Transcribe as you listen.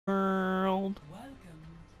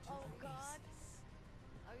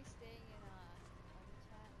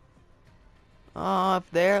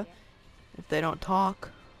If they don't talk.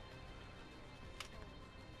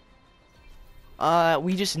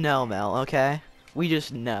 We just know, Mel, okay? We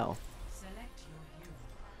just know.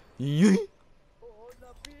 Yeet.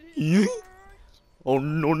 Yeet. Oh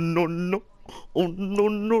no no no. Oh no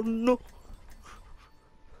no no.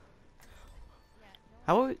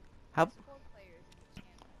 How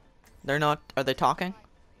they're not, are they talking?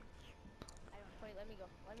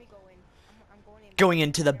 Going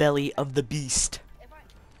into the belly of the beast.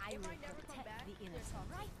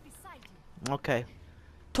 Okay.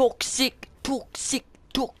 Toxic, toxic,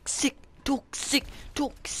 toxic, toxic,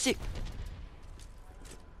 toxic.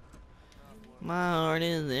 My heart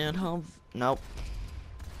is in home. Nope.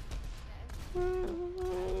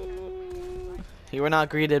 You were not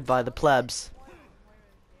greeted by the plebs.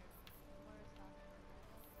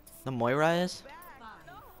 The Moira is?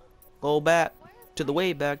 Go back to the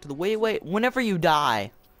way, back to the way, wait. Whenever you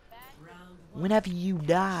die. Whenever you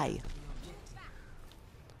die.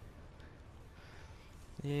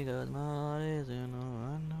 Because my heart is in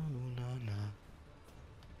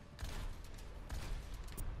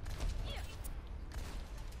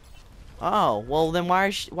Oh, well then why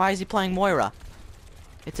is he playing Moira?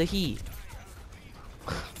 It's a he.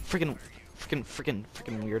 freaking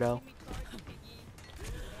weirdo.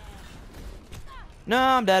 No,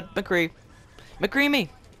 I'm dead. McCree. McCree me.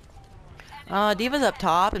 Diva's up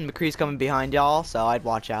top and McCree's coming behind y'all, so I'd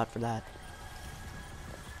watch out for that.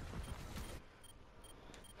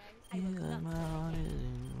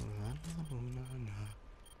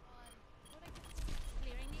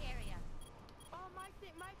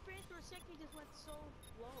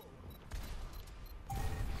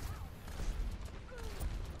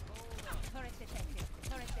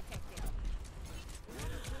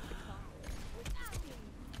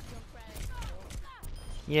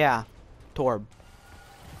 Yeah, Torb.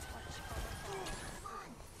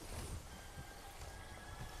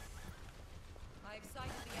 I've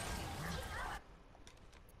sighted the enemy.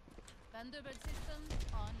 Thunderbird system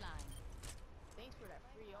online. Thanks for that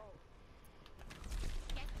free ult.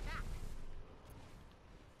 Get back.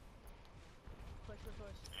 Push.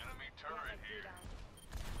 Enemy turret here.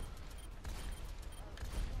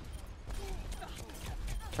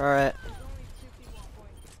 Turret.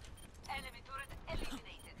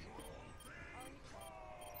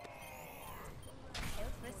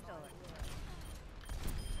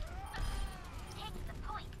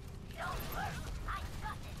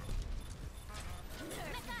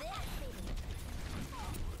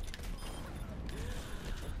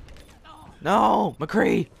 No,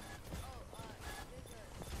 McCree.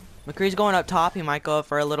 McCree's going up top. He might go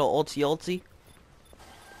for a little ulti.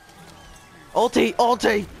 Ulti.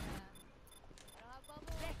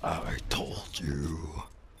 I told you.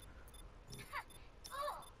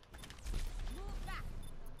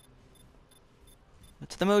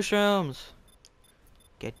 It's the mushrooms.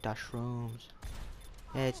 Get the shrooms.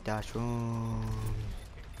 It's the shrooms.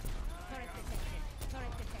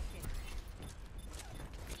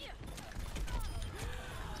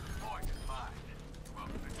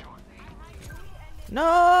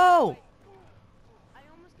 No! I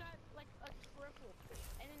almost got like a triple,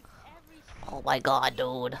 and in every. Oh my god,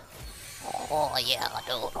 dude. Oh yeah,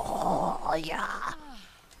 dude. Oh yeah.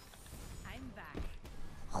 I'm back.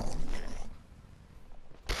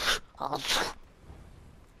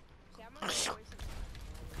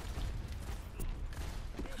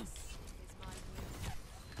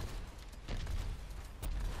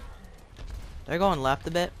 They're going left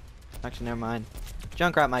a bit. Actually, never mind.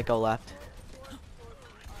 Junkrat might go left.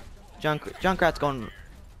 Junkrat's going.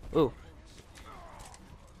 Ooh.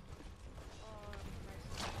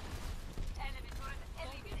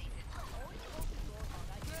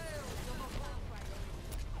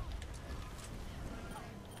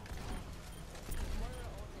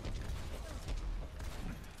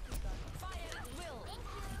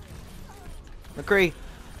 McCree.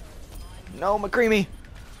 No, McCree me.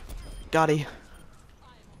 Got he.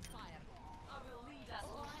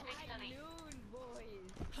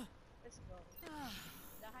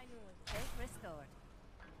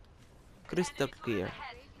 Crystal clear.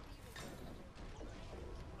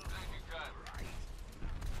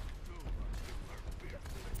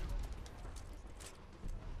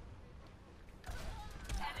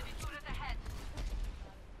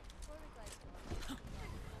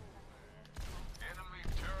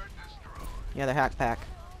 Yeah, the hack pack.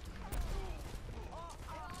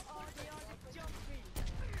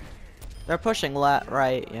 They're pushing left,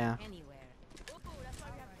 right, yeah.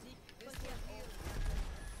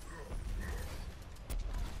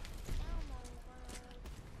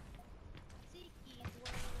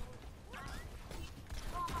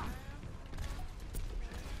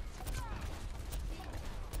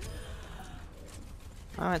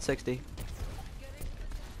 I'm at 60.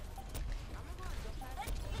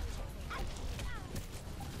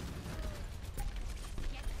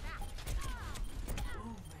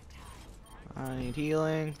 I need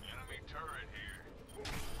healing.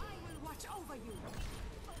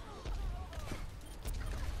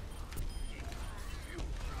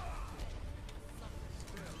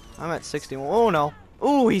 I'm at 61. Oh no.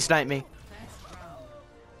 Ooh, he sniped me.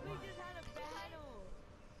 We just had a battle.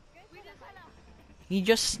 We just had a. He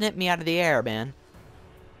just snipped me out of the air, man.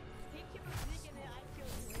 He kept on sneaking it. I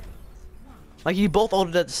killed him. Like you both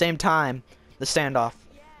ulted at the same time. The standoff.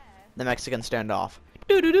 Yeah. The Mexican standoff.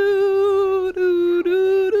 Doo -doo -doo, doo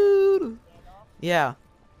 -doo -doo. Yeah.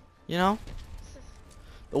 You know?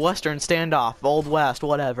 The Western standoff. Old West.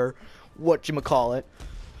 Whatever. Whatchamacallit.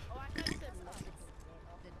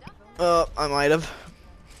 Oh, I thought you said Mexican. I might have.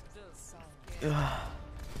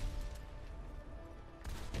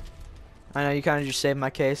 I know you kind of just saved my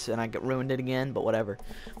case and I ruined it again, but whatever.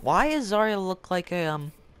 Why does Zarya look like a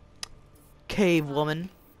cave woman?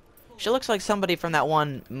 She looks like somebody from that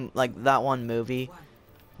one movie,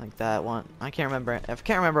 like that one. I can't remember. I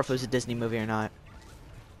can't remember if it was a Disney movie or not.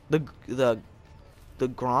 The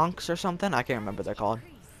Gronks or something. I can't remember what they're called.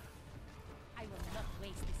 I will not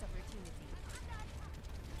waste this opportunity. Exactly.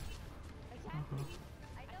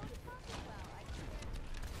 I know what you're talking about. I can't.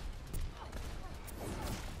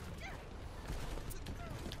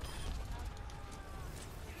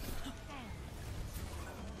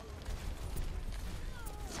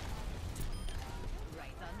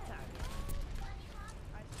 Right on target.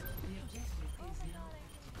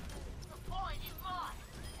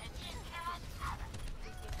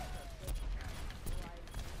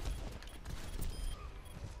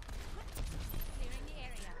 Clearing the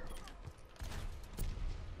area.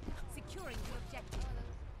 Securing the objective.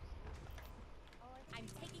 I'm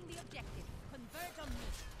taking the objective. Converge on me.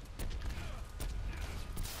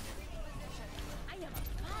 I am on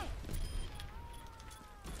fire.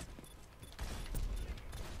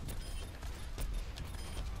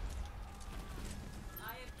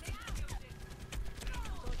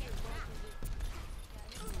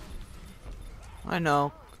 I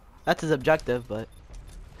know. That's his objective, but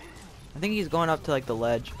I think he's going up to like the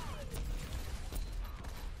ledge.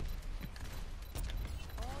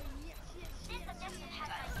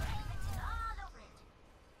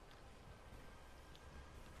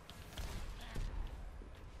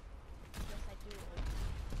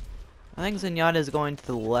 I think Zenyatta is going to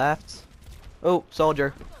the left. Oh,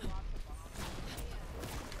 soldier.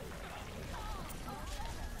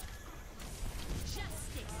 Justice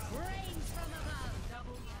reigns from above.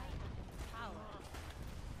 Double power.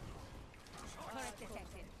 Turret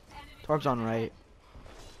detected. Torb's on right.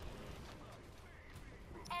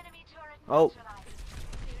 Enemy turret Oh. neutralized.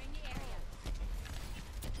 Clearing the area.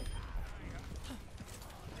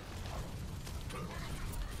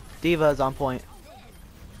 Diva is on point.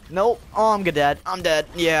 Nope. Oh, I'm dead. I'm dead.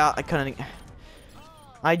 Yeah, I couldn't.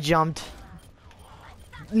 I jumped.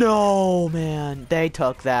 No, man. They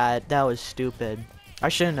took that. That was stupid. I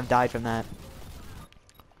shouldn't have died from that.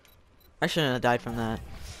 I shouldn't have died from that.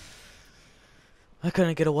 I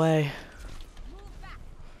couldn't get away.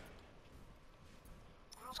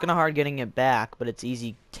 It's kind of hard getting it back, but it's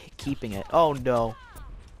easy keeping it. Oh, no.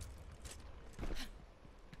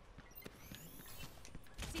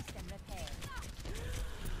 System repaired.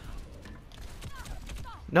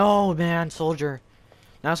 No, man, soldier.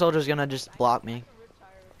 Now soldier's gonna just block me.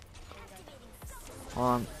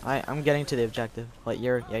 I'm getting to the objective. But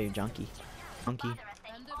you're junkie. Junkie. Thunderbolt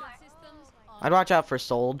systems on. I'd watch out for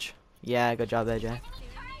Solge. Yeah, good job, AJ. Clearing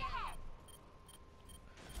the area.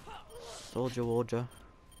 Soldier, Wolja.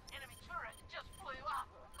 Enemy turret just blew up.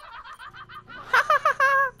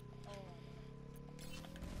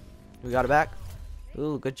 We got it back.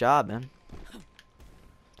 Ooh, good job, man.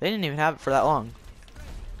 They didn't even have it for that long.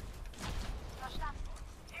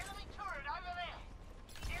 Enemy turret over there.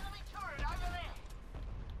 Enemy turret over there.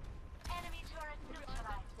 Enemy turret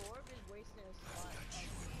neutralized. Torb is wasting his spot.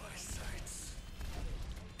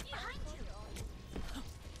 Behind you.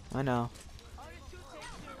 I know. Oh, there's two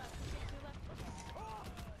tanks to your left. Two left. Oh!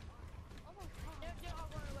 They're all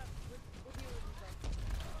going left. We'll deal with them.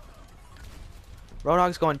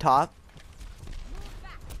 Roadhog's going top.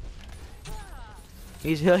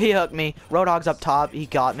 He hooked me. Roadhog's up top. He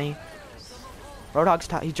got me. Roadhog's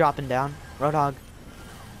top. He's dropping down. Roadhog.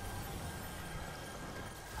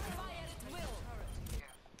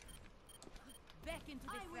 Back into the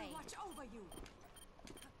fray.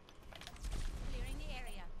 Clearing the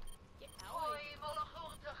area. Get out.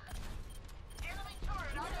 Enemy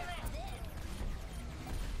turret over there.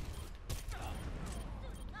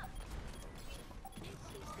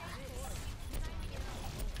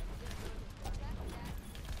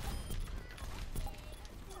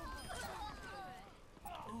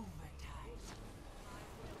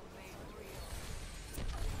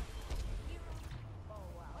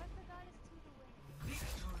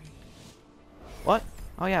 What?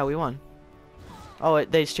 Oh yeah, we won. Oh,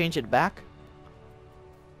 they changed it back?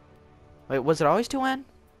 Wait, was it always 2N?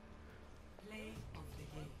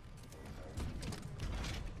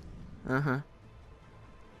 Uh-huh.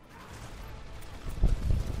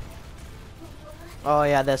 Oh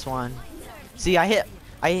yeah, this one. See, I hit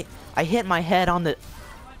my head on the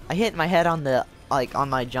like on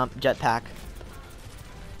my jump jetpack. I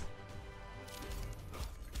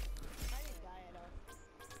didn't die at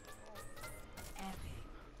all.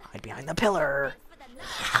 Hide behind the pillar.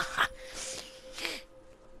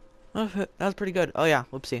 Oh, that was pretty good. Oh yeah,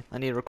 whoopsie. I need to record.